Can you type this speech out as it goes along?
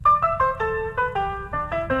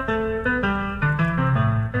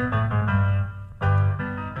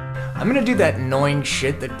I'm going to do that annoying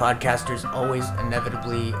shit that podcasters always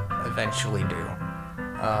inevitably eventually do.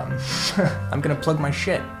 I'm going to plug my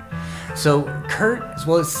shit. So Kurt, as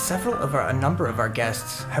well as a number of our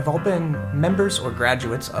guests, have all been members or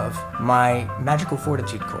graduates of my Magical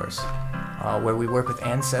Fortitude course, where we work with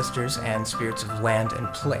ancestors and spirits of land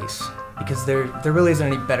and place, because there really isn't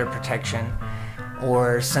any better protection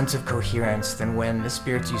or sense of coherence than when the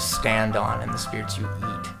spirits you stand on and the spirits you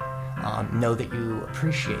eat know that you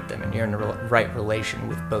appreciate them and you're in the right relation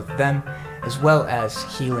with both them, as well as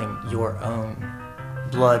healing your own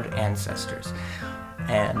blood ancestors,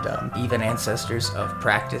 and even ancestors of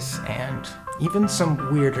practice, and even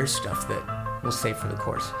some weirder stuff that we'll save for the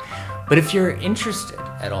course. But if you're interested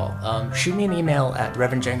at all, shoot me an email at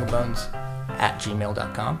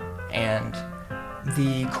reverendjanglebones@gmail.com, and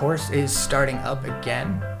the course is starting up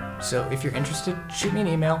again. So if you're interested, shoot me an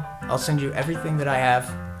email. I'll send you everything that I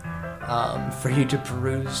have for you to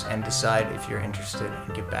peruse and decide if you're interested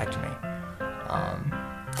and get back to me.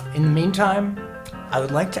 In the meantime, I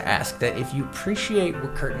would like to ask that if you appreciate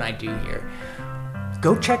what Kurt and I do here,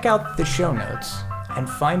 go check out the show notes and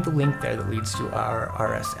find the link there that leads to our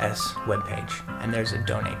RSS webpage, and there's a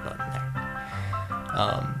donate button there.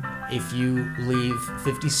 If you leave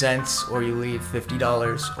 50 cents, or you leave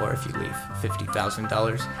 $50, or if you leave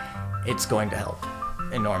 $50,000, it's going to help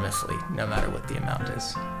enormously, no matter what the amount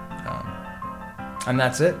is. And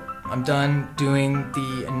that's it. I'm done doing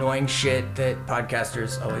the annoying shit that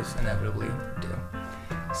podcasters always inevitably do.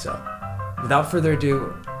 So, without further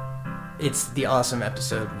ado, it's the awesome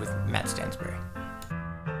episode with Matt Stansberry.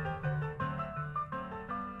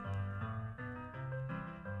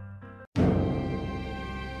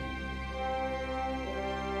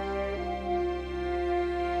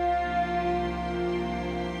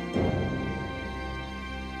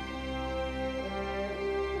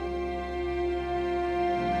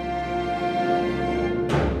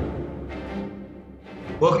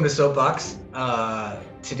 Welcome to Soapbox.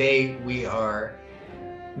 Today we are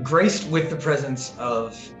graced with the presence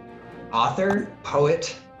of author,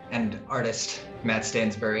 poet, and artist Matt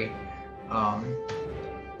Stansberry,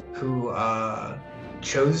 who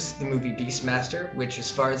chose the movie Beastmaster, which,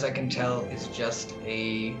 as far as I can tell, is just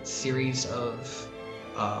a series of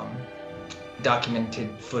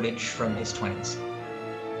documented footage from his 20s.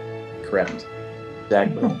 Correct.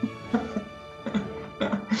 Exactly.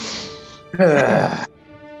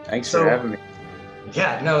 Thanks for having me.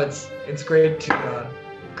 Yeah, no, it's great to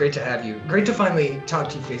have you. Great to finally talk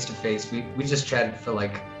to you face to face. We just chatted for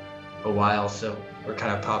like a while, so we're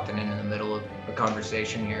kind of popping in the middle of a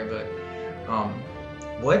conversation here. But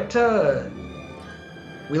we like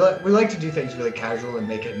to do things really casual and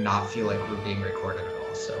make it not feel like we're being recorded at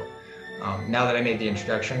all. So now that I made the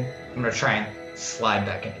introduction, I'm gonna try and slide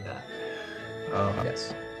back into that.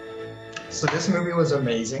 Yes. So this movie was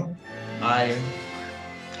amazing. I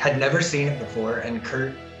had never seen it before, and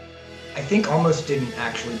Kurt, I think, almost didn't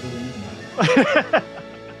actually believe me.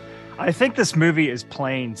 I think this movie is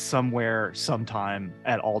playing somewhere, sometime,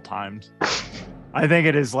 at all times. I think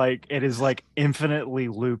it is like infinitely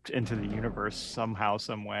looped into the universe somehow,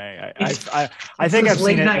 some way. I think I've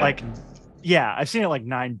seen it like, yeah, I've seen it like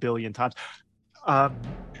 9 billion times. I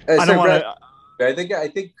don't want to. I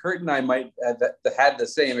think Kurt and I might have had the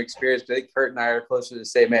same experience. But I think Kurt and I are close to the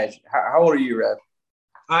same age. How old are you, Rev?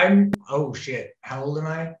 Oh shit. How old am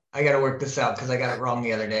I? I got to work this out because I got it wrong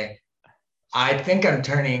the other day. I think I'm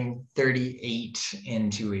turning 38 in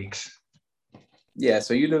 2 weeks. Yeah,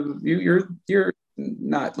 so you're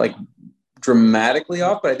not like dramatically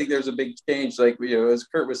off, but I think there's a big change. Like, as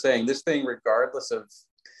Kurt was saying, this thing, regardless of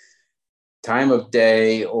time of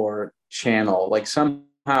day or channel, like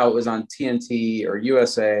somehow it was on TNT or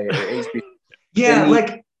USA or HBO. Yeah,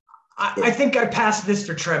 I think I passed this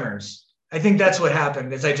for Tremors. I think that's what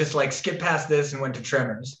happened, is I just like skipped past this and went to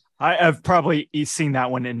Tremors. I've probably seen that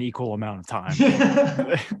one an equal amount of time.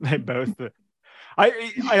 They both.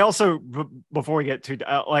 I also, before we get to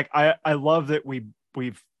I love that we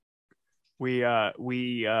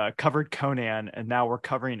covered Conan, and now we're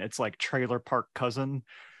covering its like trailer park cousin,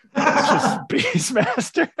 which is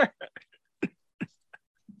Beastmaster.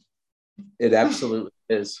 It absolutely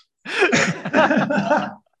is.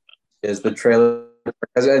 Is the trailer?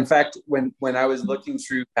 In fact, when I was looking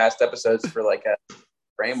through past episodes for like a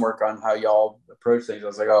framework on how y'all approach things, I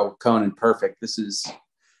was like, oh, Conan, perfect.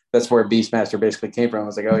 That's where Beastmaster basically came from. I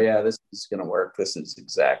was like, oh yeah, this is gonna work. This is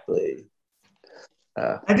exactly.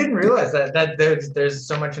 I didn't realize that there's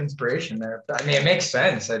so much inspiration there. I mean, it makes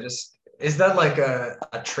sense. Is that like a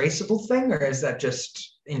traceable thing, or is that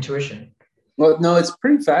just intuition? Well, no, it's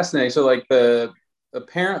pretty fascinating. So like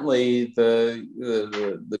apparently the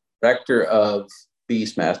director of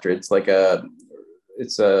Beastmaster.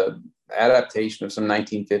 It's a adaptation of some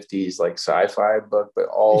 1950s like sci-fi book, but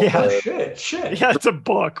all Yeah. Shit. Yeah, it's a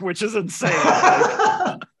book, which is insane.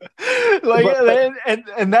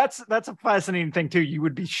 And that's a fascinating thing too. You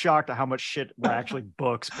would be shocked at how much shit were actually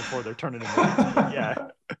books before they're turned into movies. But yeah.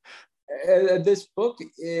 This book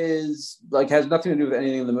is like has nothing to do with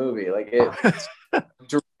anything in the movie. Like it's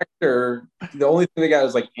director, the only thing they got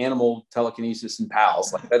is like animal telekinesis and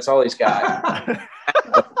pals. Like that's all he's got.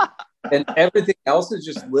 And everything else is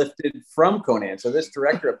just lifted from Conan. So this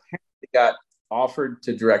director apparently got offered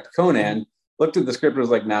to direct Conan, looked at the script and was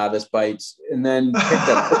like, nah, this bites, and then picked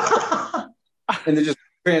up and then just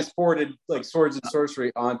transported like swords and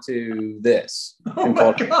sorcery onto this. Oh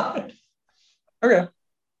my God. Okay.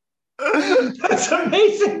 That's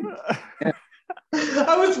amazing. Yeah.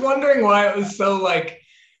 I was wondering why it was so like,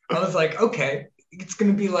 I was like, okay, it's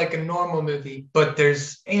going to be like a normal movie, but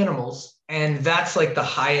there's animals, and that's like the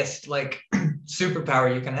highest like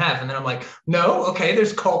superpower you can have. And then I'm like, no, okay,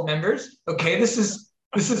 there's cult members. Okay, this is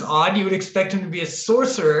odd. You would expect him to be a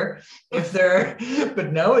sorcerer if they're,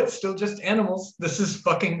 but no, it's still just animals. This is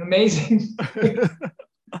fucking amazing.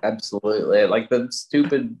 Absolutely. Like the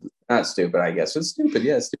stupid, not stupid, I guess. It's stupid,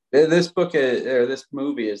 yes. Yeah, this book or this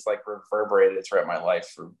movie is like reverberated throughout my life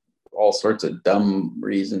for all sorts of dumb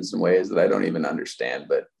reasons and ways that I don't even understand.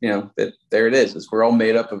 But there it is. We're all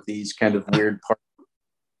made up of these kind of weird parts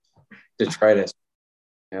to try to,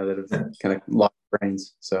 that have kind of lost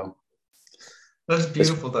brains. So that's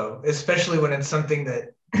beautiful though, especially when it's something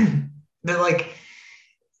that that like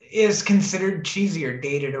is considered cheesy or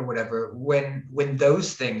dated or whatever. When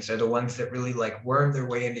those things are the ones that really like worm their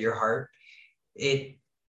way into your heart,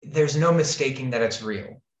 there's no mistaking that it's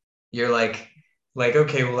real. You're like,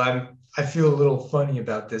 okay, well, I feel a little funny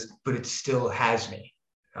about this, but it still has me.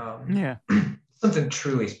 Something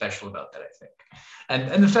truly special about that, I think.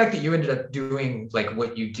 And the fact that you ended up doing like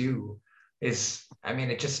what you do is, I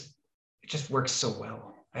mean, it just works so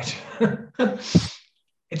well. It's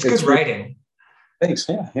good writing. Thanks.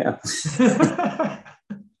 Yeah.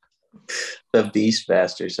 The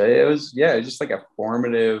Beastmaster. So it was just like a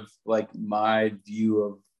formative, like my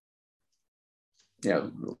view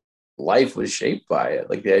of, life was shaped by it.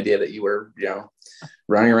 Like the idea that you were,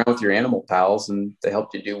 running around with your animal pals and they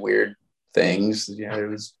helped you do weird things. It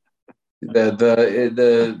was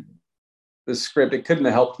the script. It couldn't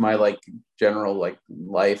have helped my like general like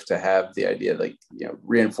life to have the idea like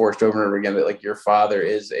reinforced over and over again that like your father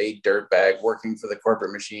is a dirtbag working for the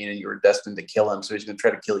corporate machine and you were destined to kill him, so he's going to try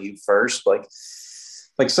to kill you first. Like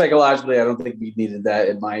psychologically, I don't think we needed that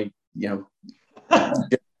in my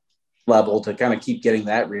level to kind of keep getting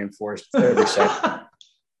that reinforced every second.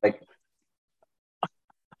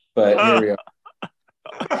 But here we are.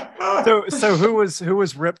 So who was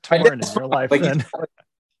Rip Torn in your life then?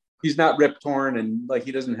 He's not Rip Torn, and like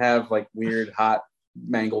he doesn't have like weird hot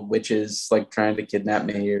mangled witches like trying to kidnap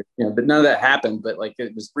me, or but none of that happened. But like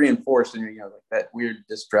it was reinforced, and like that weird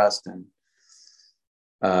distrust, and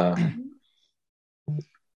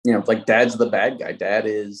like Dad's the bad guy. Dad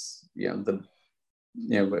is the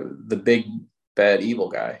big bad evil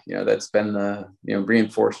guy. That's been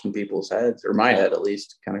reinforced in people's heads, or my head at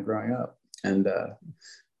least, kind of growing up. And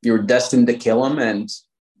you were destined to kill him, and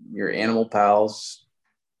your animal pals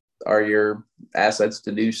are your assets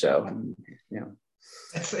to do so. And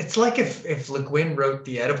it's like if Le Guin wrote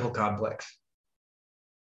The Oedipal Complex.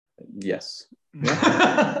 Yes.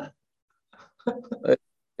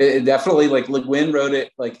 It definitely, like, Le Guin wrote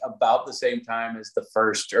it like about the same time as the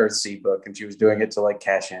first Earthsea book, and she was doing it to like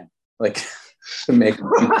cash in, like to make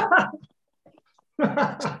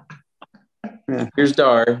here's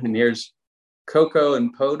Dar and here's Coco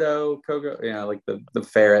and Podo. Coco, like the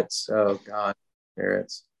ferrets. Oh God,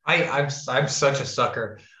 ferrets. I'm such a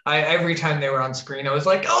sucker. Every time they were on screen, I was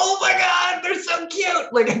like, oh my God, they're so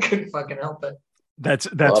cute. Like I couldn't fucking help it. That's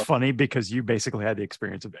funny because you basically had the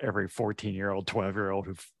experience of every 14-year-old, 12-year-old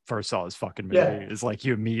who first saw this fucking movie. Is like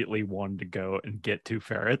you immediately wanted to go and get two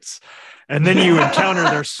ferrets, and then you encounter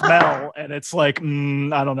their smell, and it's like, I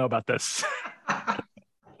don't know about this.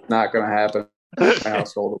 Not gonna happen in my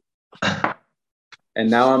household. And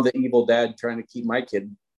now I'm the evil dad trying to keep my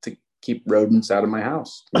kid to keep rodents out of my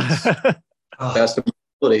house. Best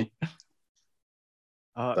ability.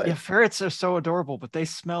 Ferrets are so adorable, but they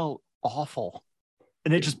smell awful.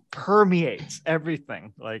 And it just permeates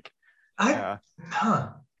everything. Like, yeah.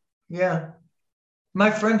 My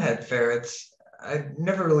friend had ferrets. I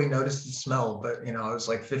never really noticed the smell, but I was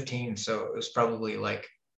like 15, so it was probably like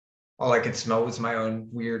all I could smell was my own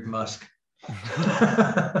weird musk.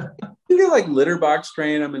 You could like litter box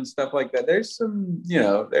train them and stuff like that. There's some,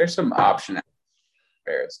 there's some option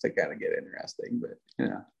ferrets to kind of get interesting, but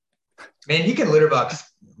Man, you can litter box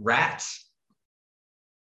rats.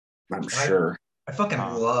 I'm sure. I fucking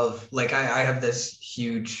love, like, I have this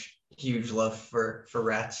huge love for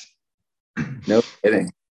rats. No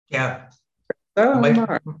kidding. Yeah. Oh,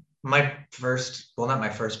 My first, well, not my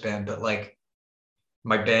first band, but like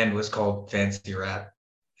my band was called Fancy Rat.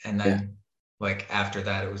 And then like after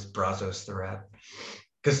that, it was Brazos the Rat.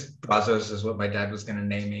 Because Brazos is what my dad was going to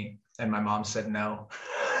name me. And my mom said no.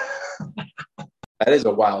 That is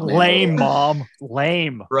a wild name. Lame, Mom.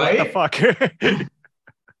 Lame. Right? What the fuck?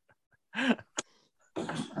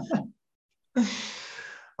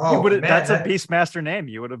 Oh, man, that's a Beastmaster name.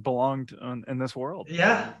 You would have belonged in this world.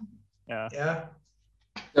 Yeah. Yeah.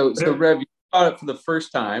 So Rev, you saw it for the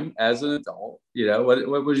first time as an adult.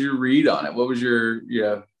 What was your read on it? What was your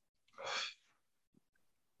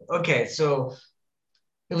Okay, so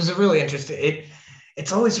it was a really interesting.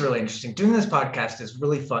 It's always really interesting. Doing this podcast is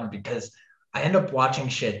really fun because I end up watching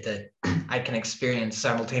shit that I can experience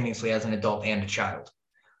simultaneously as an adult and a child,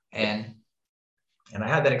 and I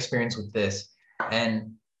had that experience with this.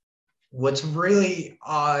 And what's really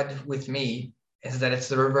odd with me is that it's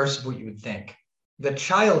the reverse of what you would think. The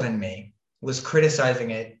child in me was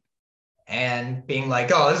criticizing it and being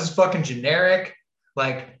like, "Oh, this is fucking generic.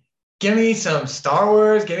 Like, give me some Star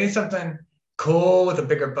Wars, give me something cool with a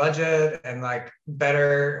bigger budget and like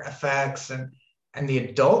better effects." And the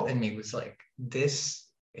adult in me was like, this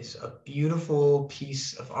is a beautiful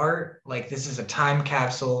piece of art. Like, this is a time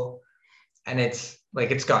capsule, and it's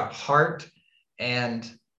like, it's got heart. And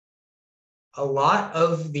a lot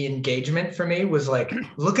of the engagement for me was like,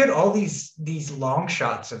 look at all these long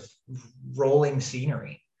shots of rolling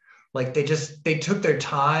scenery. Like, they took their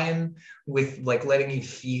time with like letting you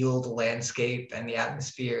feel the landscape and the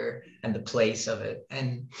atmosphere and the place of it.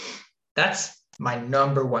 And that's my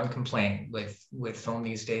number one complaint with film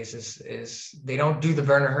these days is they don't do the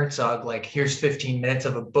Werner Herzog, like, here's 15 minutes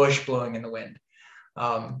of a bush blowing in the wind.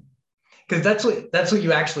 Because that's what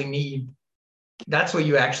you actually need. That's what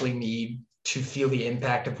you actually need to feel the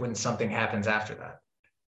impact of when something happens after that.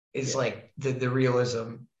 Is like the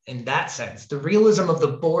realism in that sense, the realism of the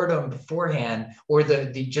boredom beforehand, or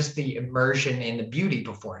the immersion in the beauty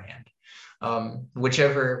beforehand,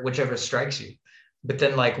 whichever strikes you. But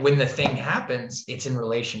then like when the thing happens, it's in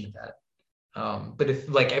relation to that. But if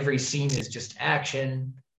like every scene is just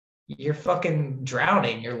action, you're fucking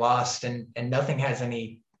drowning, you're lost, and nothing has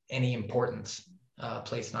any importance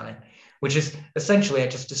placed on it, which is essentially, I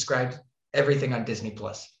just described everything on Disney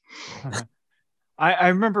Plus. I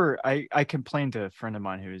remember I complained to a friend of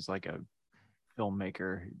mine who is like a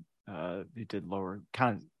filmmaker who did lower,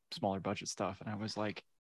 kind of smaller budget stuff, and I was like,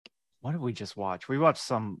 what did we just watch? We watched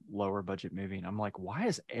some lower budget movie, and I'm like, why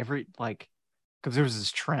is because there was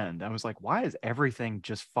this trend. I was like, why is everything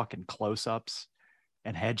just fucking close-ups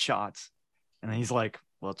and headshots? And he's like,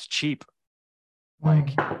 well, it's cheap.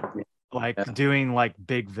 Doing like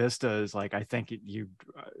big vistas, like I think you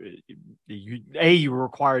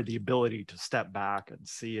require the ability to step back and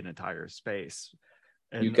see an entire space.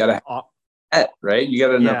 And you gotta right? You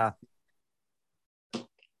gotta know.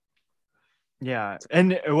 Yeah,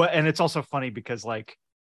 and it's also funny because like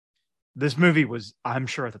this movie was, I'm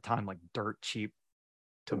sure at the time, like dirt cheap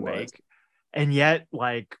to make, and yet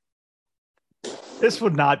like this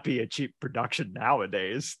would not be a cheap production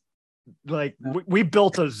nowadays. Like we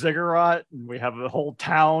built a ziggurat, and we have a whole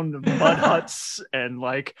town of mud huts, and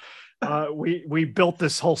like we built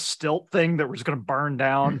this whole stilt thing that was going to burn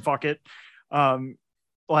down. Fuck it. I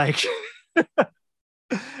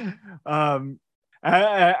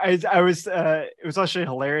was it was actually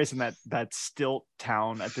hilarious in that stilt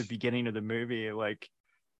town at the beginning of the movie, like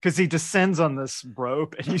because he descends on this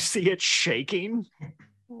rope and you see it shaking,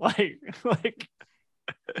 like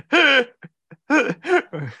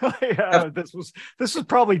yeah, this was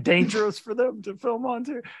probably dangerous for them to film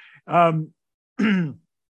onto. But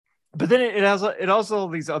then it also all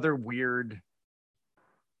these other weird,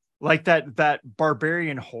 like that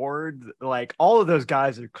barbarian horde, like all of those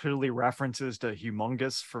guys are clearly references to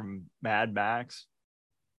Humongous from Mad Max.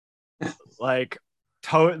 Like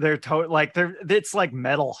it's like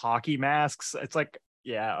metal hockey masks. It's like,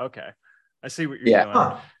 yeah, okay, I see what you're doing.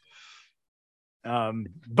 Huh.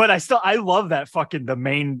 But I love that fucking the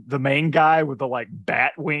main guy with the like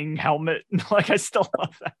bat wing helmet. Like I still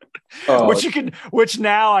love that. Which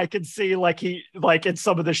now I can see, like he, like in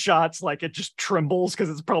some of the shots, like it just trembles because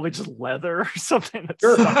it's probably just leather or something that's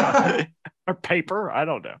stuck on it. Or paper. I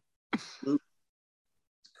don't know.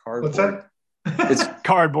 Cardboard. What's that? It's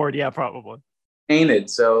cardboard, yeah, probably. painted,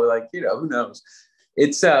 so like, who knows?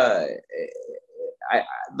 It's I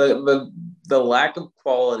the lack of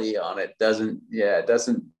quality on it doesn't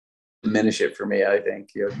diminish it for me. I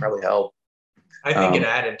think it would probably help. I think it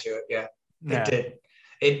added to it. Yeah, it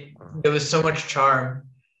did. There was so much charm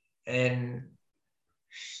and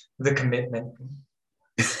the commitment.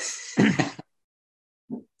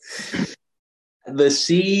 The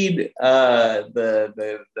seed, the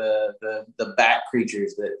bat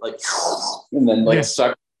creatures that like, and then like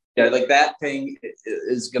suck. Yeah, like that thing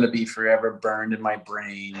is going to be forever burned in my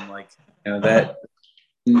brain. Like, that.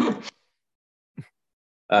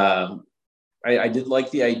 I did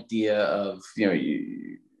like the idea of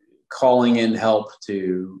you calling in help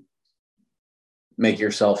to make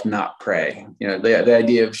yourself not prey. The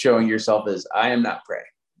idea of showing yourself as I am not prey.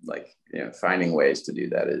 Like, finding ways to do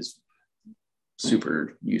that is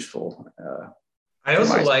super useful. I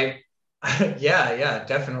also like, yeah,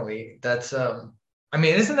 definitely. That's I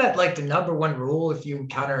mean, isn't that like the number one rule if you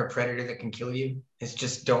encounter a predator that can kill you? Is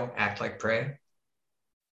just don't act like prey.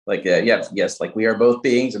 Like, yes, like we are both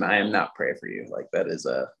beings, and I am not prey for you. Like that is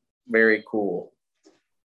a very cool,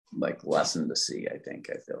 like, lesson to see. I feel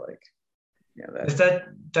like,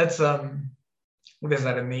 that's what is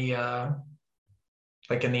that in the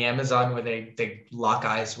like in the Amazon where they lock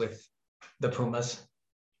eyes with the pumas?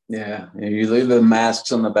 Yeah, you leave the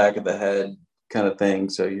masks on the back of the head, kind of thing,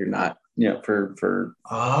 so you're not, for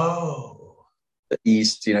the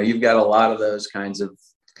East, you've got a lot of those kinds of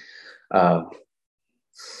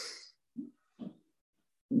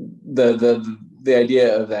the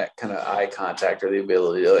idea of that kind of eye contact, or the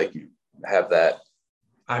ability to like have that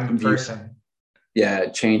I'm a person. Yeah,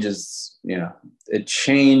 it changes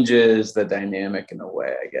the dynamic in a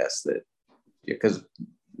way, I guess, that because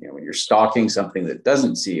when you're stalking something that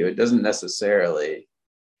doesn't see you, it doesn't necessarily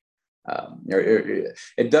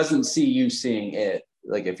it doesn't see you seeing it.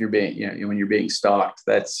 Like if you're being, when you're being stalked,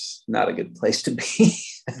 that's not a good place to be.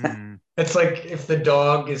 It's like if the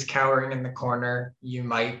dog is cowering in the corner, you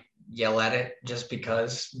might yell at it just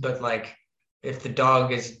because, but like if the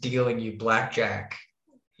dog is dealing you blackjack,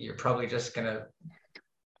 you're probably just gonna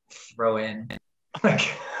throw in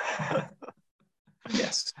like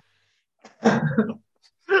yes. And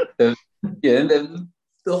then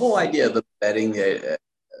the whole idea of the betting,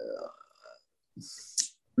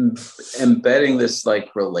 embedding this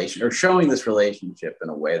like relation, or showing this relationship in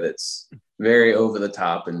a way that's very over the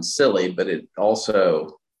top and silly, but it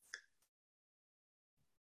also,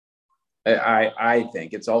 I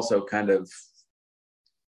think it's also kind of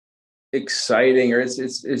exciting, or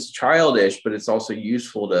it's childish, but it's also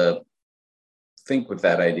useful to think with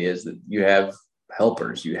that idea, is that you have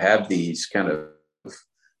helpers, you have these kind of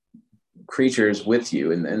creatures with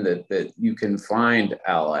you, and that you can find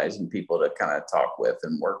allies and people to kind of talk with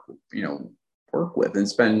and work with and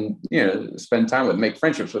spend time with, make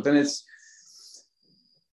friendships with. And it's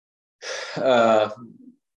the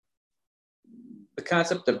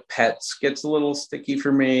concept of pets gets a little sticky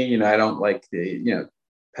for me. I don't like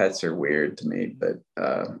pets are weird to me, but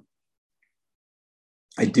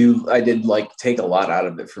I did like take a lot out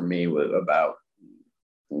of it for me about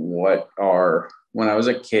what are, when I was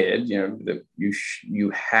a kid, that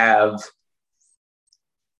you have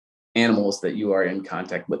animals that you are in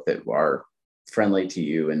contact with that are friendly to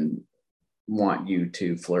you and want you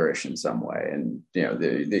to flourish in some way. And,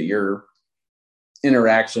 your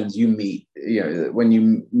interactions, you meet, when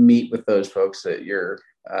you meet with those folks, that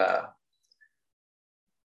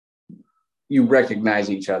you recognize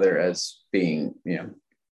each other as being,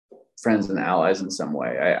 friends and allies in some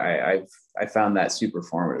way. I found that super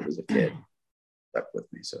formative as a kid. Stuck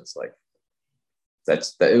with me. So it's like,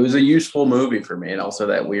 it was a useful movie for me. And also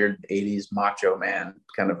that weird 80s macho man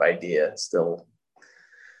kind of idea still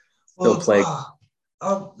plays.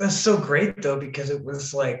 Oh, that's so great though, because it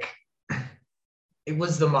was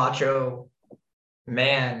the macho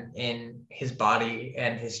man in his body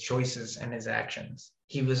and his choices and his actions.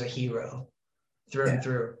 He was a hero through and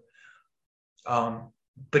through.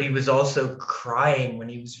 But he was also crying when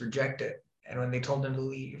he was rejected and when they told him to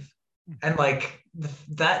leave. And like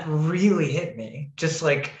that really hit me, just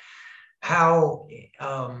like how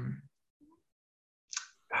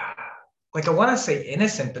like I want to say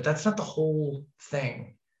innocent, but that's not the whole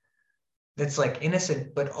thing. That's like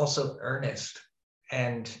innocent but also earnest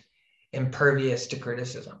and impervious to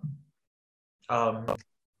criticism.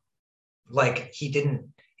 Like he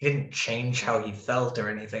didn't change how he felt or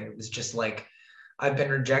anything. It was just like, I've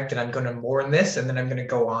been rejected, I'm going to mourn this, and then I'm going to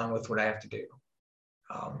go on with what I have to do.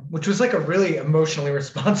 Which was like a really emotionally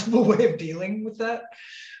responsible way of dealing with that.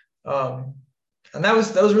 And that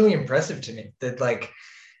was really impressive to me, that like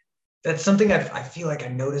that's something I feel like I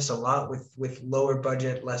notice a lot with lower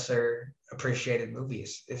budget, lesser appreciated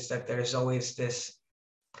movies, is that there's always this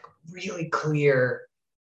really clear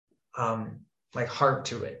like heart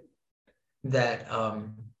to it that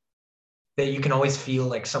that you can always feel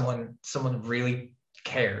like someone really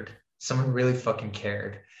cared, someone really fucking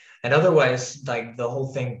cared, and otherwise like the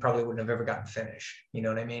whole thing probably wouldn't have ever gotten finished. You know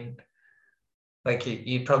what I mean? Like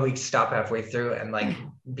you'd probably stop halfway through and like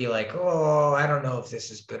be like, oh, I don't know if this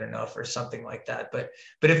is good enough or something like that. But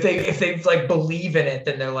if they like believe in it,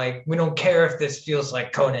 then they're like, we don't care if this feels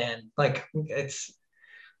like Conan. Like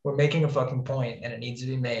we're making a fucking point and it needs to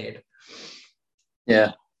be made.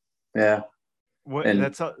 Yeah. And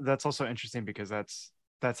That's also interesting because that's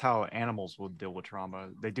how animals will deal with trauma.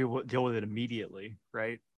 They deal with it immediately,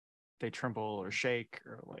 right? They tremble or shake,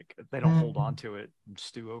 or like they don't hold on to it and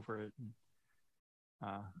stew over it.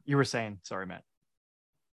 You were saying, sorry, Matt.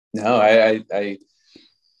 no,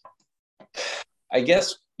 I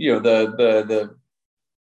guess, you know, the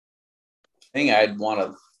thing I'd want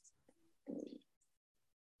to,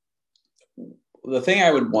 the thing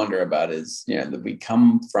I would wonder about is, you know, that we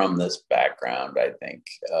come from this background, I think,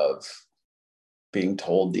 of being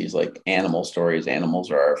told these like animal stories.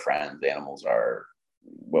 Animals are our friends. Animals are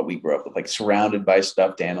what we grew up with, like surrounded by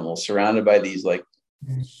stuffed animals, surrounded by these like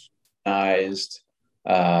anthropomorphized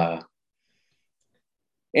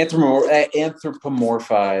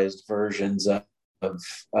versions of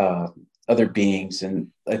other beings. And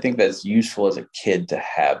I think that's useful as a kid to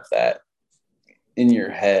have that in your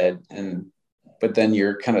head. But then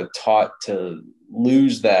you're kind of taught to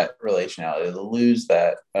lose that relationality, to lose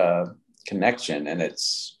that connection. And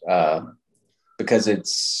it's because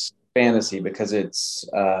it's fantasy, because it's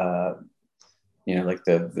you know, like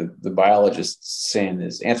the biologist saying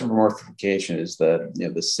is anthropomorphification is the, you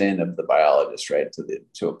know, the sin of the biologist, right?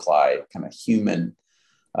 To apply kind of human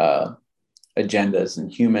agendas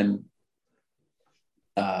and human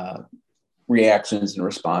reactions and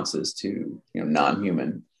responses to, you know,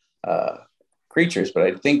 non-human creatures. But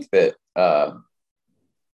I think that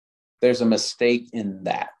there's a mistake in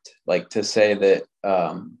that, like to say that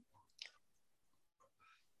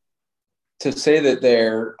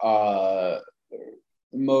their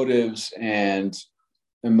motives and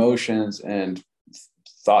emotions and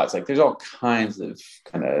thoughts, like there's all kinds of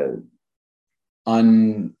kind of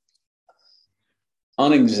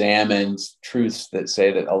unexamined truths that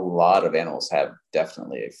say that a lot of animals have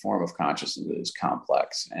definitely a form of consciousness that is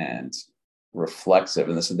complex and reflexive,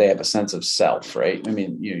 and they have a sense of self, right? I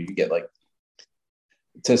mean, you know, you get like,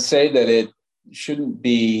 to say that it shouldn't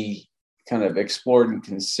be kind of explored and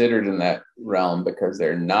considered in that realm because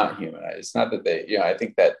they're not humanized. It's not that they, you know, I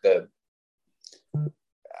think that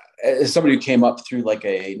as somebody who came up through like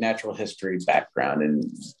a natural history background and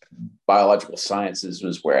biological sciences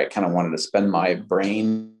was where I kind of wanted to spend my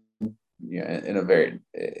brain, you know, in a very,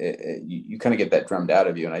 you kind of get that drummed out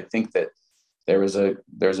of you. And I think that there's a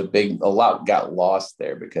lot got lost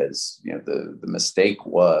there because, you know, the mistake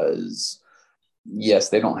was, yes,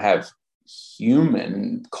 they don't have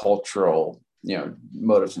human cultural, you know,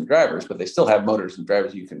 motives and drivers, but they still have motives and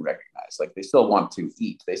drivers you can recognize. Like they still want to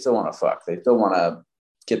eat, they still want to fuck, they still want to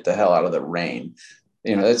get the hell out of the rain.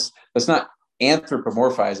 You know, that's not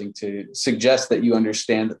anthropomorphizing to suggest that you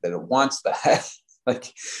understand that it wants that.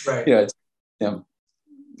 Like, right. You know,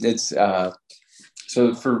 it's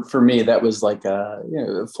so for me that was like you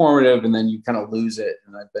know, formative, and then you kind of lose it.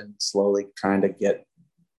 And I've been slowly trying to get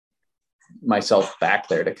myself back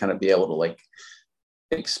there to kind of be able to like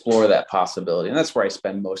explore that possibility. And that's where I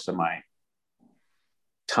spend most of my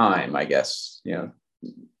time, I guess, you know,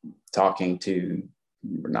 talking to,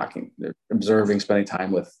 observing, spending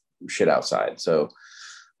time with shit outside. So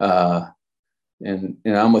and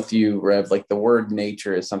I'm with you, Rev, like the word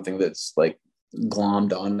nature is something that's like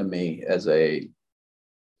glommed onto me as a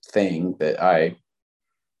thing that I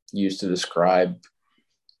use to describe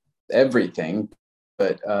everything.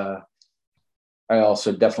 But I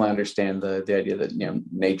also definitely understand the idea that, you know,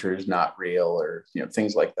 nature is not real, or, you know,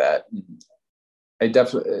 things like that. I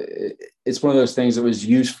definitely, it's one of those things that was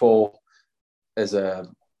useful as a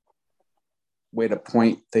way to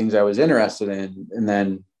point things I was interested in. And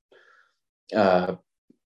then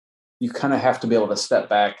you kind of have to be able to step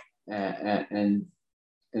back and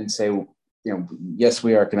say, you know, yes,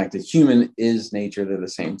 we are connected. Human is nature. They're the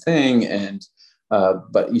same thing. And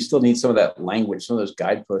but you still need some of that language, some of those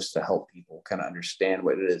guideposts to help people kind of understand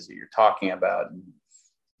what it is that you're talking about. And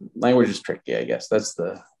language is tricky, I guess. That's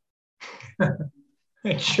the.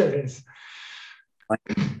 It sure is.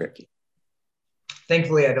 Language is tricky.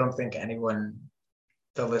 Thankfully, I don't think anyone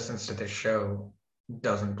that listens to this show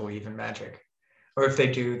doesn't believe in magic. Or if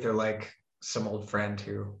they do, they're like some old friend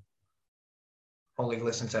who only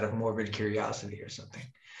listens out of morbid curiosity or something.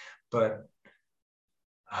 But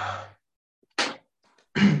I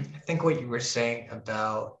think what you were saying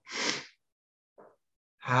about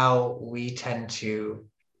how we tend to,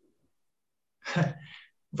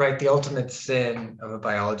 right, the ultimate sin of a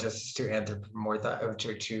biologist is to anthropomorphize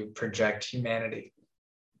or to project humanity.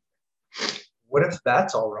 What if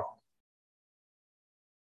that's all wrong?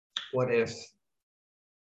 What if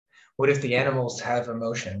the animals have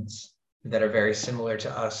emotions that are very similar to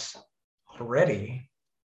us already?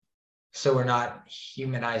 So we're not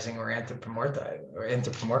humanizing or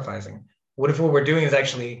anthropomorphizing. What if what we're doing is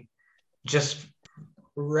actually just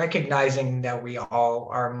recognizing that we all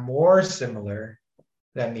are more similar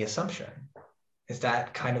than the assumption? Is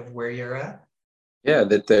that kind of where you're at? Yeah,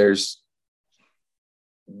 that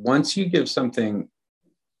once you give something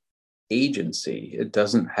agency, it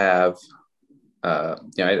doesn't have, I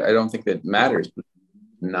don't think that matters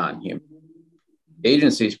non-human.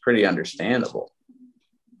 Agency is pretty understandable.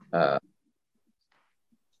 Get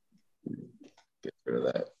rid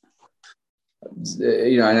of that.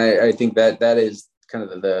 And I think that is kind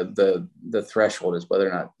of the threshold, is whether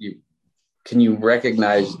or not can you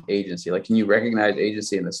recognize agency? Like, can you recognize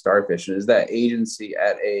agency in the starfish? And is that agency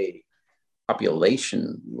at a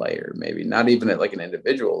population layer, maybe not even at like an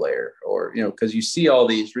individual layer, or, because you see all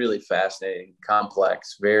these really fascinating,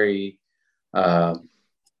 complex, very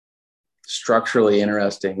structurally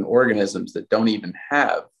interesting organisms that don't even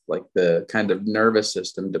have like the kind of nervous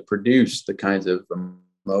system to produce the kinds of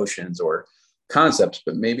emotions or concepts,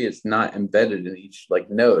 but maybe it's not embedded in each like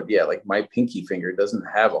node. Yeah, like my pinky finger doesn't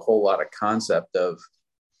have a whole lot of concept of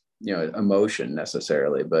emotion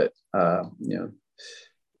necessarily, but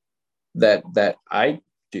that I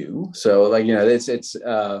do. So like it's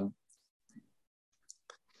a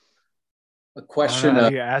question have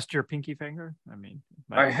of, you asked your pinky finger? I mean,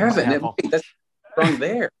 I haven't. That's wrong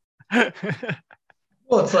there.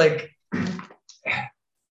 Well, it's like, man,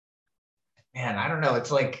 I don't know.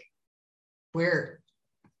 It's like we're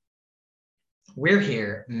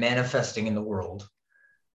here manifesting in the world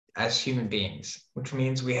as human beings, which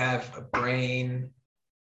means we have a brain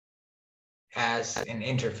as an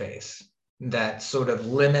interface that sort of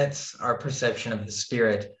limits our perception of the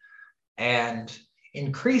spirit and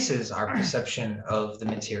increases our perception of the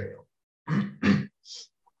material.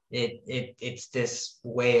 It's this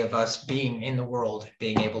way of us being in the world,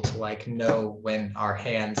 being able to like know when our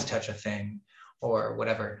hands touch a thing or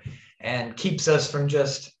whatever, and keeps us from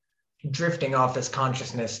just drifting off as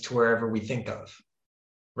consciousness to wherever we think of,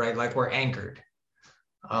 right? Like we're anchored.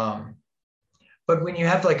 But when you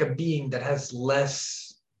have like a being that has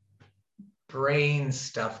less brain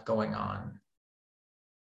stuff going on,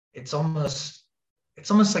 it's almost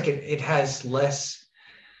like it has less,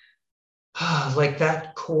 like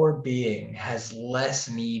that core being has less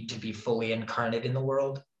need to be fully incarnate in the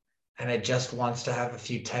world, and it just wants to have a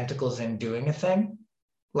few tentacles in doing a thing.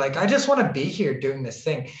 Like, I just want to be here doing this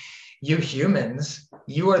thing. You humans,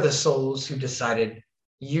 you are the souls who decided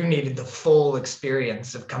you needed the full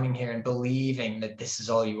experience of coming here and believing that this is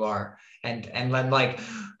all you are. And then like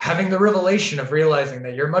having the revelation of realizing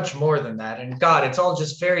that you're much more than that. And God, it's all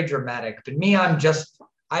just very dramatic. But me, I just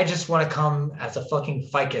want to come as a fucking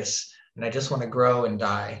ficus, and I just want to grow and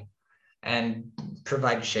die and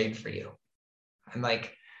provide shade for you. And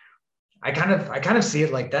like, I kind of see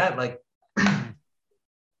it like that. Like,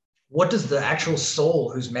 what does the actual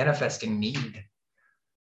soul who's manifesting need?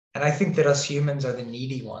 And I think that us humans are the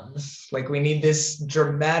needy ones. Like, we need this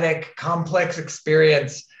dramatic, complex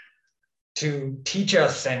experience to teach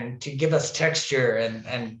us and to give us texture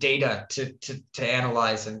and data to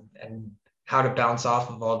analyze and how to bounce off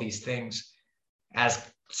of all these things as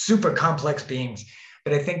super complex beings.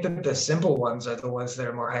 But I think that the simple ones are the ones that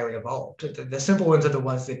are more highly evolved. The simple ones are the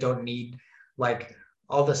ones that don't need like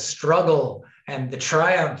all the struggle and the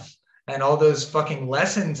triumph and all those fucking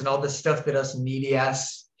lessons and all the stuff that us needy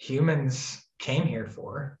ass humans came here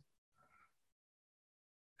for.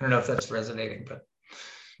 I don't know if that's resonating, but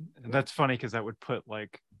that's funny because that would put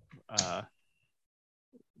like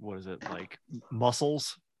what is it, like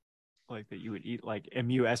mussels like that you would eat, like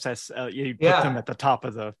mussel, you put them at the top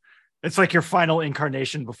of the, it's like your final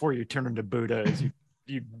incarnation before you turn into Buddha, is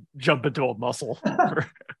you jump into a mussel. I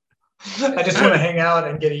just want to hang out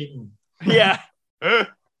and get eaten. Yeah.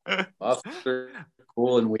 Mussels are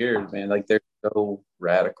cool and weird, man. Like, they're so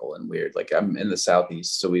radical and weird. Like, I'm in the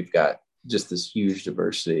Southeast, so we've got just this huge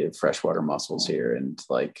diversity of freshwater mussels here, and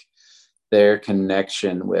like their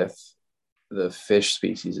connection with the fish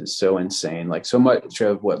species is so insane. Like so much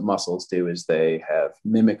of what mussels do is they have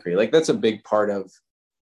mimicry. Like that's a big part of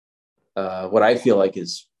what I feel like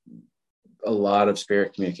is a lot of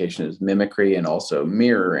spirit communication is mimicry and also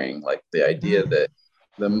mirroring. Like the idea that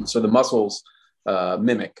the mussels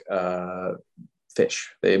mimic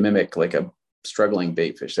fish. They mimic like a struggling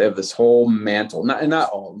bait fish. They have this whole mantle, not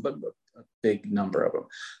all, but a big number of them.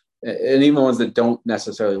 And even ones that don't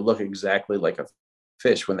necessarily look exactly like a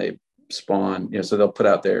fish when they spawn, so they'll put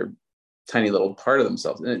out their tiny little part of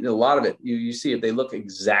themselves. And a lot of it, you see if they look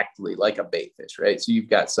exactly like a bait fish, right? So you've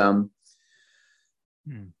got some,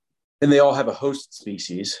 and they all have a host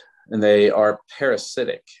species, and they are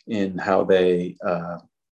parasitic in how they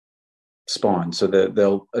spawn. So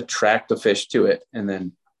they'll attract a fish to it and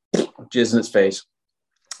then jizz in its face,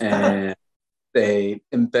 and they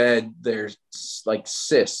embed their like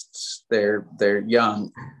cysts, their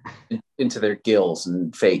young into their gills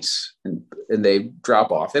and face, and they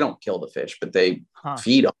drop off. They don't kill the fish, but they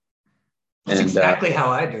feed them. That's exactly how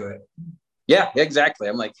I do it. Yeah, exactly.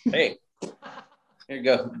 I'm like, hey, here you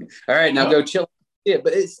go. All right, now go chill. Yeah,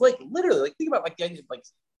 but it's like literally, like think about like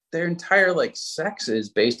their entire like sex is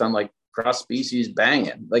based on like cross species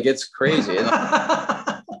banging. Like it's crazy.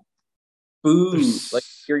 Food, like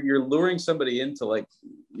you're luring somebody into like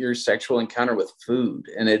your sexual encounter with food,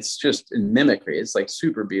 and it's just in mimicry. It's like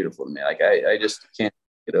super beautiful to me. Like I just can't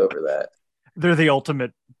get over that. They're the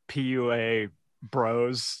ultimate PUA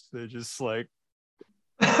bros. They're just like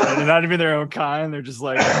they're not even their own kind. They're just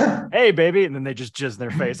like, hey baby, and then they just jizz in their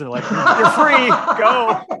face and they're like, you're free,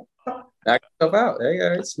 go. Knock yourself out. There you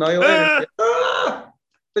go. Smell you later.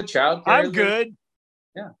 The child care. I'm good.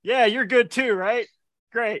 Yeah, you're good too, right?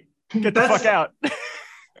 Great. Get the fuck out.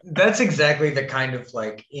 That's exactly the kind of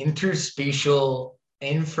like interspecial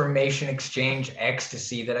information exchange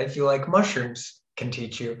ecstasy that I feel like mushrooms can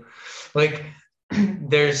teach you. Like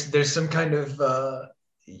there's some kind of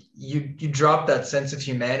you drop that sense of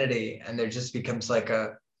humanity, and there just becomes like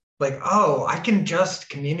oh, I can just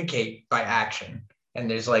communicate by action. And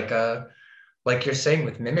there's like you're saying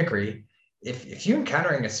with mimicry, if you're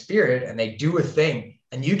encountering a spirit and they do a thing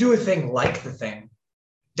and you do a thing like the thing,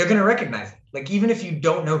 they're going to recognize it. Like, even if you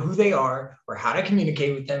don't know who they are or how to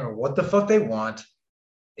communicate with them or what the fuck they want,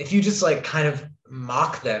 if you just like kind of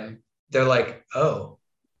mock them, they're like, oh,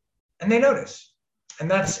 and they notice. And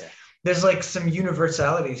there's like some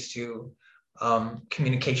universalities to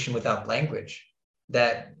communication without language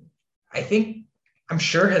that I'm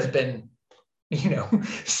sure has been,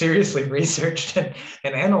 seriously researched and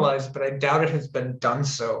analyzed, but I doubt it has been done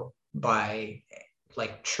so by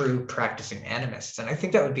like true practicing animists. And I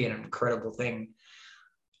think that would be an incredible thing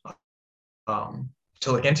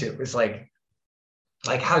to look into. It's like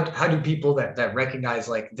how do people that recognize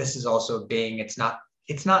like this is also a being, it's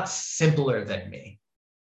not simpler than me,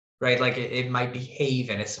 right? Like it might behave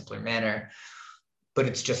in a simpler manner, but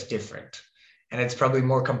it's just different, and it's probably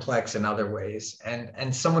more complex in other ways.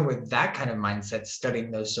 And someone with that kind of mindset studying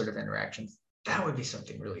those sort of interactions, that would be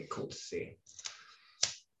something really cool to see.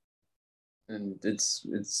 And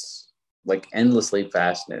it's like endlessly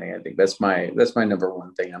fascinating. I think that's my number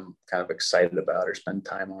one thing I'm kind of excited about or spend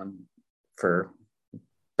time on, for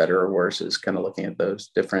better or worse, is kind of looking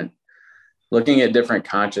at different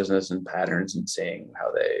consciousness and patterns and seeing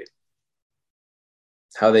how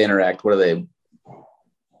they interact. What are they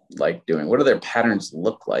like doing? What do their patterns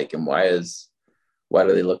look like, and why do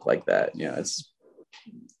they look like that? It's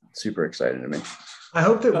super exciting to me. I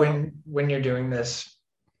hope that when you're doing this,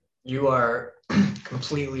 you are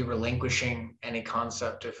completely relinquishing any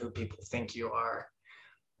concept of who people think you are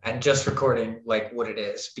and just recording like what it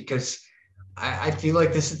is, because I feel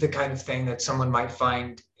like this is the kind of thing that someone might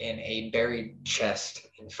find in a buried chest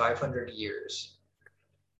in 500 years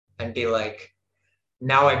and be like,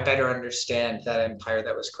 now I better understand that empire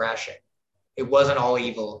that was crashing. It wasn't all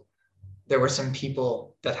evil. There were some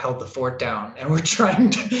people that held the fort down and were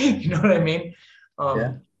trying to, you know what I mean?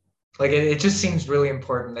 Yeah. Like it just seems really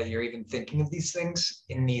important that you're even thinking of these things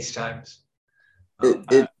in these times.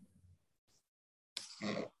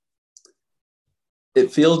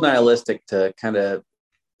 It feels nihilistic to kind of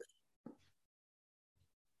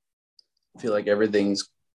feel like everything's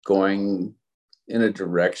going in a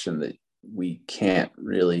direction that we can't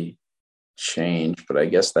really change. But I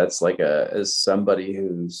guess that's like as somebody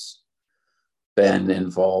who's been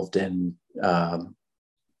involved in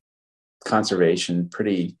conservation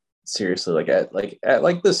pretty seriously, like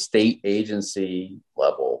at the state agency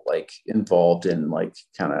level, like involved in like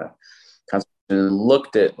kind of and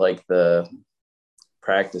looked at like the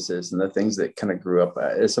practices and the things that kind of grew up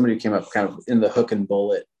as somebody who came up kind of in the hook and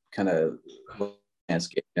bullet kind of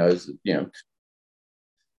landscape.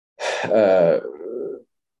 Uh,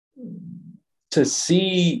 to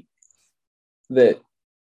see that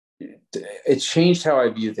it changed how I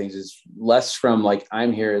view things, is less from like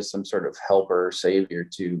I'm here as some sort of helper or savior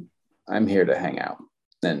to I'm here to hang out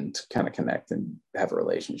and kind of connect and have a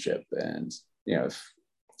relationship. And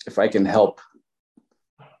if I can help,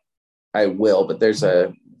 I will. But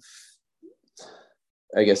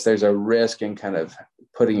I guess there's a risk in kind of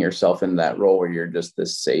putting yourself in that role where you're just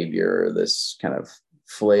this savior or this kind of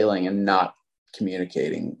flailing and not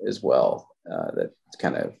communicating as well. That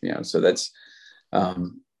kind of, so that's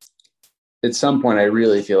at some point I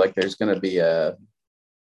really feel like there's going to be I'm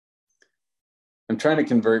trying to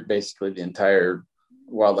convert basically the entire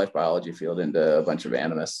wildlife biology field into a bunch of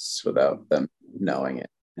animists without them knowing it,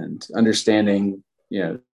 and understanding,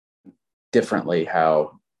 differently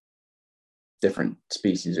how different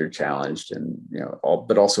species are challenged, and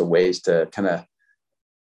but also ways to kind of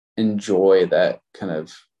enjoy that kind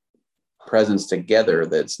of presence together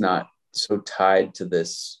that's not so tied to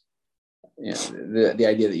this, the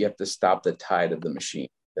idea that you have to stop the tide of the machine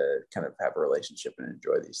to kind of have a relationship and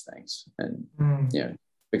enjoy these things. And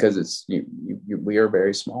because it's we are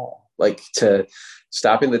very small, like, to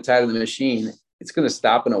stopping the tide of the machine, it's going to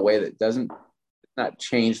stop in a way that not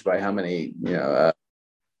changed by how many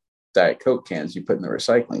Diet Coke cans you put in the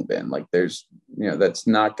recycling bin. Like, there's that's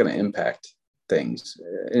not going to impact things.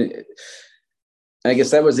 I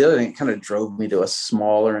guess that was the other thing that kind of drove me to a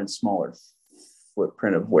smaller and smaller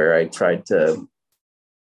footprint of where I tried to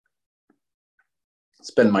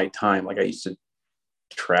spend my time. Like, I used to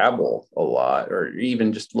travel a lot, or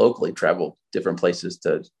even just locally travel different places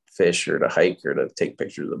to fish or to hike or to take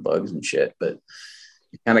pictures of bugs and shit. But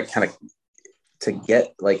kind of to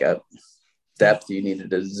get like a depth, you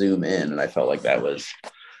needed to zoom in, and I felt like that was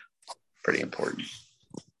pretty important.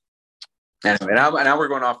 Anyway, now we're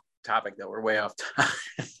going off topic, though. We're way off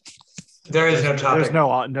topic. There is no topic.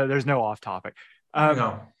 There's no off topic.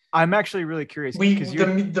 No. I'm actually really curious because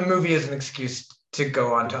the movie is an excuse to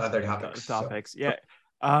go on to other topics. So. Yeah.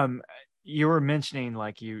 You were mentioning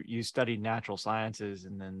like you studied natural sciences,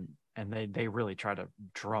 and they really try to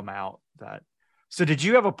drum out that. So did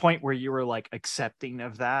you have a point where you were like accepting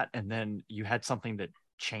of that, and then you had something that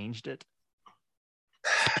changed it?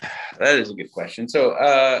 That is a good question. So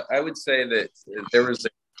I would say that there was a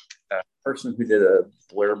person who did a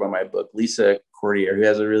blurb on my book, Lisa Cordier, who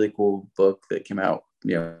has a really cool book that came out,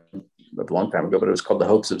 a long time ago, but it was called The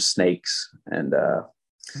Hopes of Snakes. And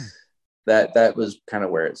that was kind of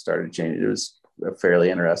where it started changing. It was a fairly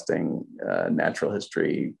interesting natural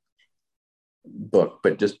history book,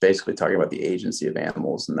 but just basically talking about the agency of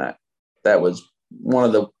animals. And that was one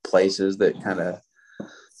of the places that kind of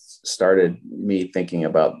started me thinking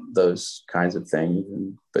about those kinds of things.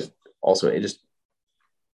 But also it just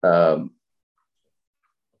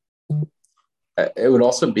it would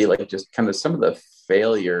also be like just kind of some of the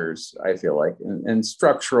failures, I feel like, and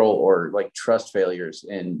structural or like trust failures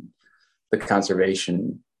in the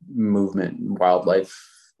conservation movement, wildlife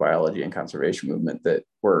biology and conservation movement, that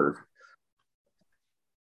were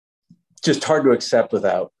just hard to accept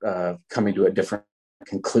without coming to a different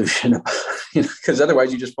conclusion, because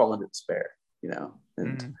otherwise you just fall into despair,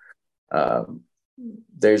 and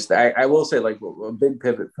there's, I will say, like, a big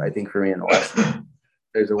pivot, I think, for me in the last year.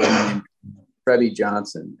 There's a woman named Freddie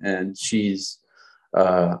Johnson, and she's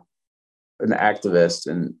an activist,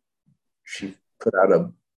 and she put out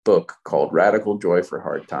a book called Radical Joy for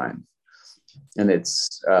Hard Times. And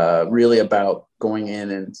it's really about going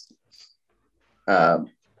in and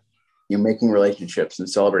making relationships and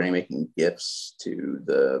celebrating, making gifts to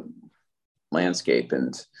the landscape,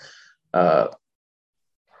 and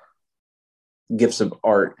gifts of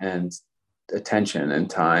art and attention and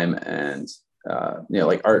time, and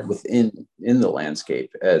like art in the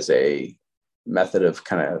landscape as a method of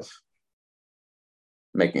kind of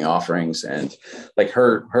making offerings. And like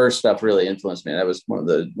her stuff really influenced me. That was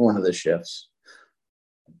one of the shifts,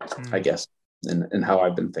 I guess, in how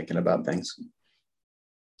I've been thinking about things.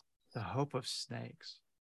 The hope of snakes.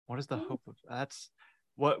 What is the hope of that's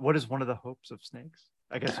what is one of the hopes of snakes?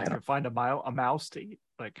 I guess you can find a mouse to eat.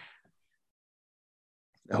 Like,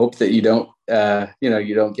 hope that you don't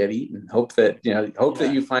you don't get eaten. Hope that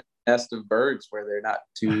that you find a nest of birds where they're not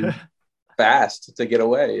too fast to get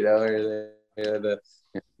away. Or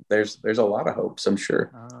there's a lot of hopes, I'm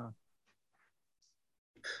sure.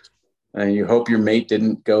 And you hope your mate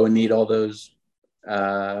didn't go and eat all those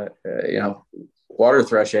water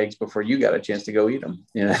thrush eggs before you got a chance to go eat them.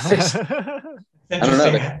 Interesting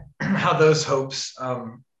how those hopes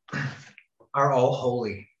are all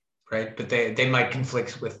holy right? But they might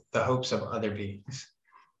conflict with the hopes of other beings,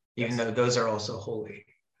 even though those are also holy.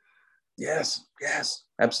 Yes,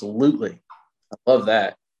 absolutely. I love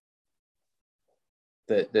that.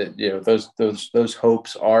 That those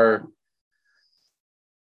hopes are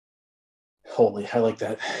holy. I like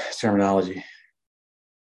that terminology.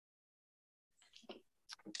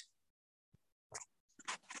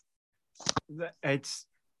 It's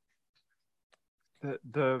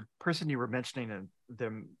the person you were mentioning and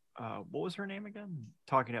them. What was her name again?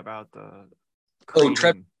 Talking about the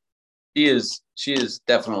creating. She is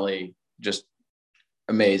definitely just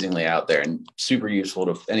amazingly out there and super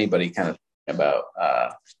useful to anybody kind of about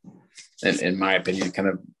in my opinion, kind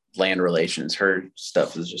of land relations. Her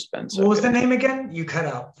stuff has just been so what was good. the name again? You cut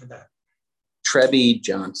out for that. Trebbie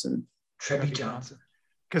Johnson.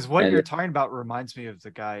 Because what you're talking about reminds me of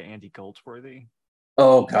the guy Andy Goldsworthy.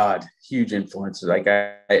 Oh God, huge influences. Like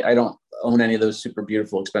I don't own any of those super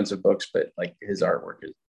beautiful, expensive books, but like his artwork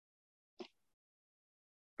is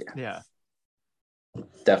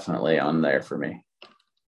definitely on there for me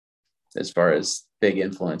as far as big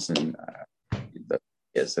influence and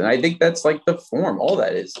yes. And I think that's like the form. All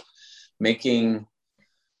that is making.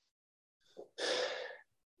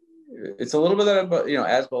 It's a little bit of that,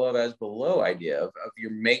 as below, as below idea of you're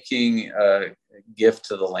making a gift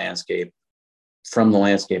to the landscape from the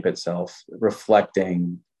landscape itself,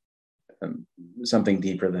 reflecting something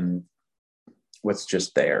deeper than what's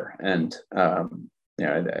just there. And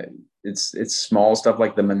it's small stuff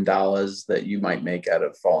like the mandalas that you might make out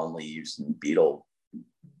of fallen leaves and beetle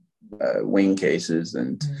wing cases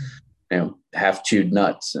and half chewed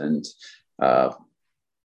nuts and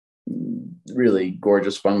really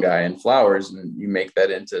gorgeous fungi and flowers, and you make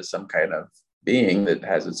that into some kind of being that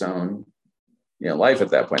has its own life at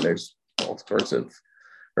that point. There's all sorts of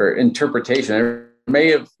or interpretation. There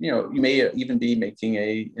may have you may even be making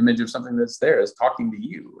a image of something that's there as talking to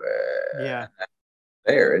you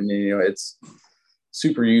there, and it's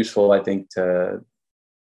super useful, I think, to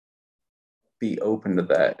be open to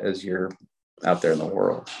that as you're out there in the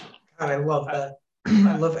world. God, I love that.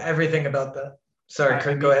 I love everything about that. Sorry,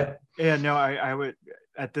 Kurt, go ahead. Yeah, no, I would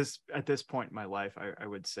at this point in my life, I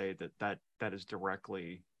would say that is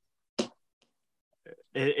directly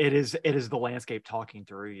it is the landscape talking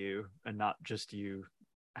through you and not just you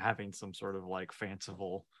having some sort of like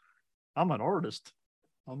fanciful, I'm an artist,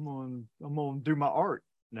 I'm gonna do my art.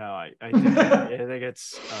 No, I think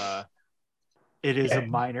it's it is a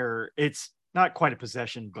minor, it's not quite a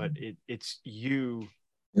possession, but it's you.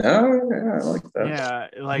 No, yeah, I like that. Yeah,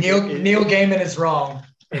 like Neil Gaiman is wrong.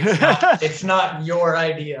 It's not your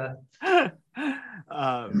idea.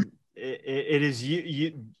 It is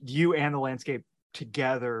you and the landscape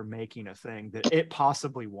together making a thing that it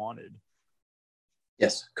possibly wanted.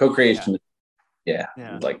 Yes, co-creation. Yeah,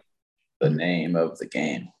 like the name of the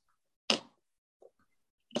game.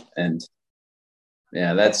 And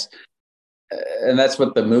that's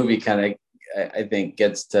what the movie kind of, I think,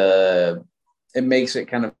 gets to. It makes it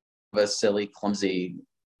kind of a silly, clumsy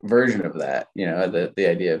version of that. The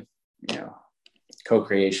idea of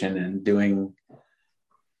co-creation and doing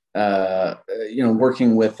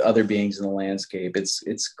working with other beings in the landscape.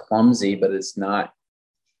 It's clumsy, but it's not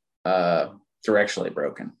directionally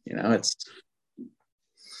broken. It's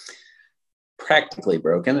practically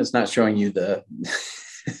broken. It's not showing you the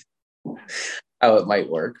how it might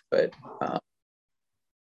work, but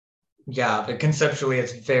but conceptually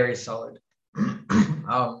it's very solid.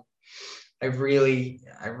 I really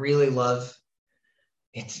love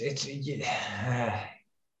it's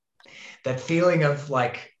that feeling of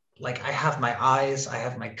like I have my eyes, I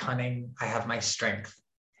have my cunning, I have my strength.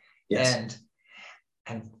 Yes.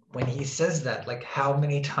 And when he says that, like, how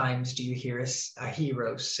many times do you hear a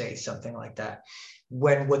hero say something like that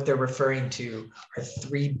when what they're referring to are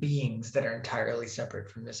three beings that are entirely separate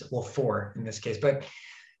from this, well, four in this case, but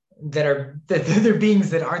they're beings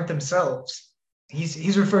that aren't themselves.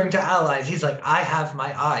 He's referring to allies. He's like, I have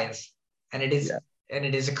my eyes, and it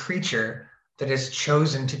is a creature that has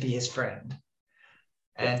chosen to be his friend.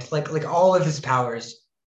 And like all of his powers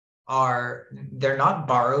they're not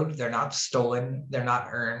borrowed, they're not stolen, they're not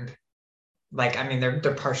earned. Like, I mean, they're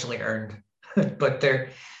partially earned, but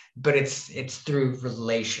it's through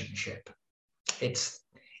relationship. It's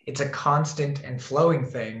a constant and flowing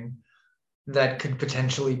thing that could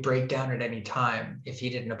potentially break down at any time if he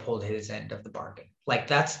didn't uphold his end of the bargain. Like,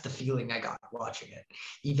 that's the feeling I got watching it.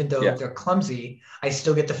 Even though they're clumsy, I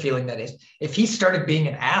still get the feeling that if he started being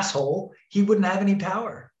an asshole, he wouldn't have any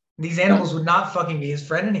power. These animals would not fucking be his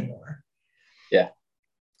friend anymore. Yeah,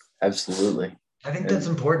 absolutely. I think that's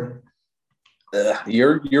important.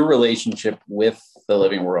 Your relationship with the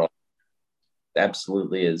living world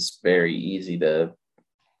absolutely is very easy to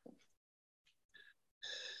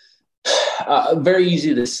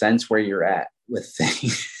sense where you're at with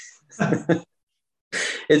things.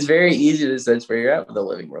 It's very easy to sense where you're at with the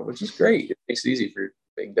living world, which is great. It makes it easy for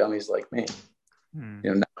big dummies like me.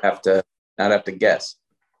 Not have to guess.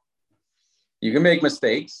 You can make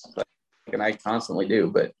mistakes, and I constantly do,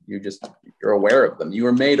 but you're aware of them. You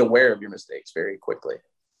were made aware of your mistakes very quickly.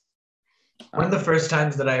 One of the first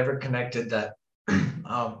times that I ever connected that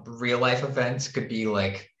real life events could be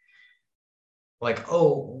like,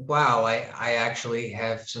 oh wow, I actually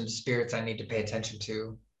have some spirits I need to pay attention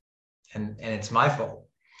to, and it's my fault,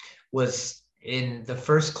 was in the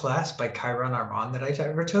first class by Chiron Armand that I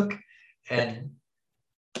ever took. And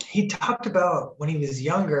he talked about when he was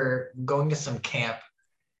younger going to some camp,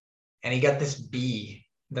 and he got this bee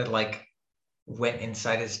that like went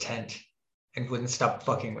inside his tent and wouldn't stop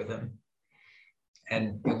fucking with him.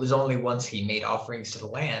 And it was only once he made offerings to the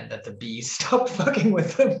land that the bee stopped fucking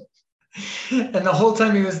with him. And the whole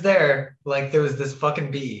time he was there, like there was this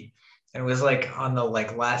fucking bee. And it was like on the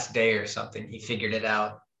like last day or something, he figured it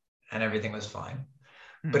out and everything was fine.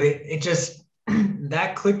 But it just,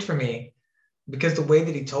 that clicked for me because the way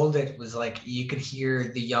that he told it was like, you could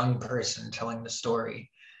hear the young person telling the story.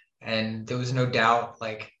 And there was no doubt,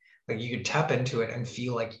 like you could tap into it and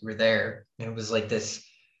feel like you were there. And it was like this,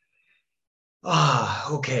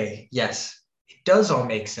 okay, yes, it does all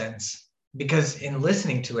make sense. Because in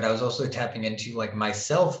listening to it, I was also tapping into like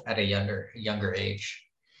myself at a younger age,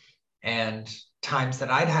 and times that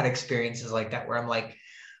I'd had experiences like that where I'm like,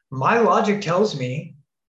 my logic tells me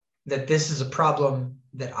that this is a problem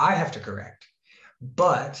that I have to correct,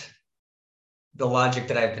 but the logic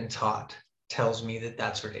that I've been taught tells me that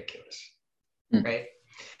that's ridiculous, right?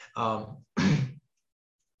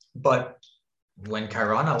 But when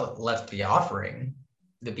Chiron left the offering,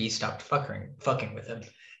 the bee stopped fucking with him.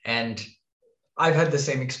 And I've had the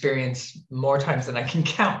same experience more times than I can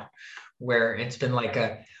count, where it's been like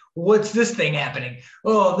what's this thing happening?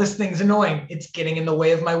 Oh, this thing's annoying. It's getting in the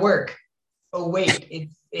way of my work. Oh,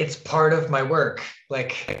 wait, it's part of my work.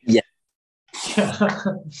 Like, yeah.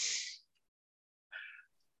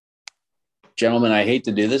 Gentlemen, I hate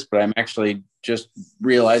to do this, but I'm actually just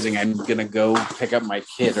realizing I'm going to go pick up my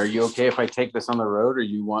kid. Are you okay if I take this on the road, or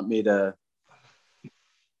you want me to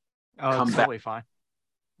come back? Totally fine.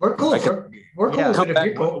 We're cool. We're cool. Yeah, if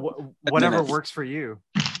you're cool. Whatever works for you.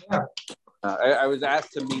 Yeah. I was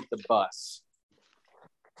asked to meet the bus.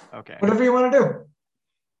 Okay. Whatever you want to do.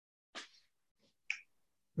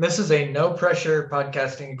 This is a no pressure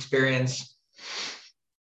podcasting experience.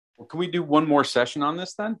 Well, can we do one more session on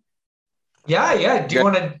this then? Yeah. Do you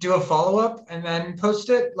want to do a follow-up and then post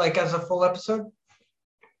it like as a full episode?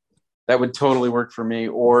 That would totally work for me,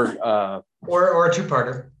 or a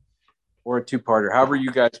two-parter. Or a two-parter, however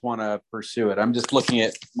you guys want to pursue it. I'm just looking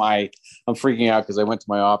at I'm freaking out because I went to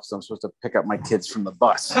my office. I'm supposed to pick up my kids from the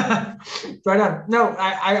bus. Right on. No,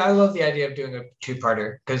 I love the idea of doing a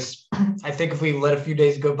two-parter because I think if we let a few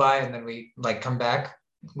days go by and then we like come back,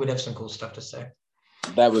 we'd have some cool stuff to say.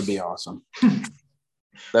 That would be awesome.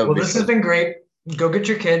 Well, this has been great. Go get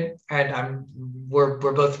your kid, and we're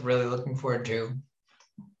both really looking forward to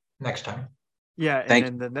next time. Yeah,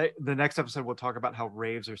 and then the next episode we'll talk about how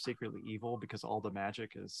raves are secretly evil because all the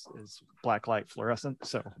magic is black light fluorescent.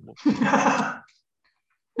 So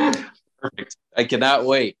perfect. I cannot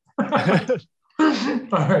wait. All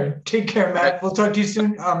right. Take care, Matt. We'll talk to you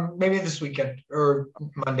soon. Maybe this weekend or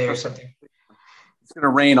Monday or something. It's gonna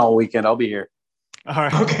rain all weekend. I'll be here. All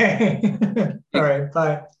right. Okay. All right.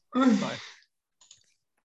 Bye. Bye.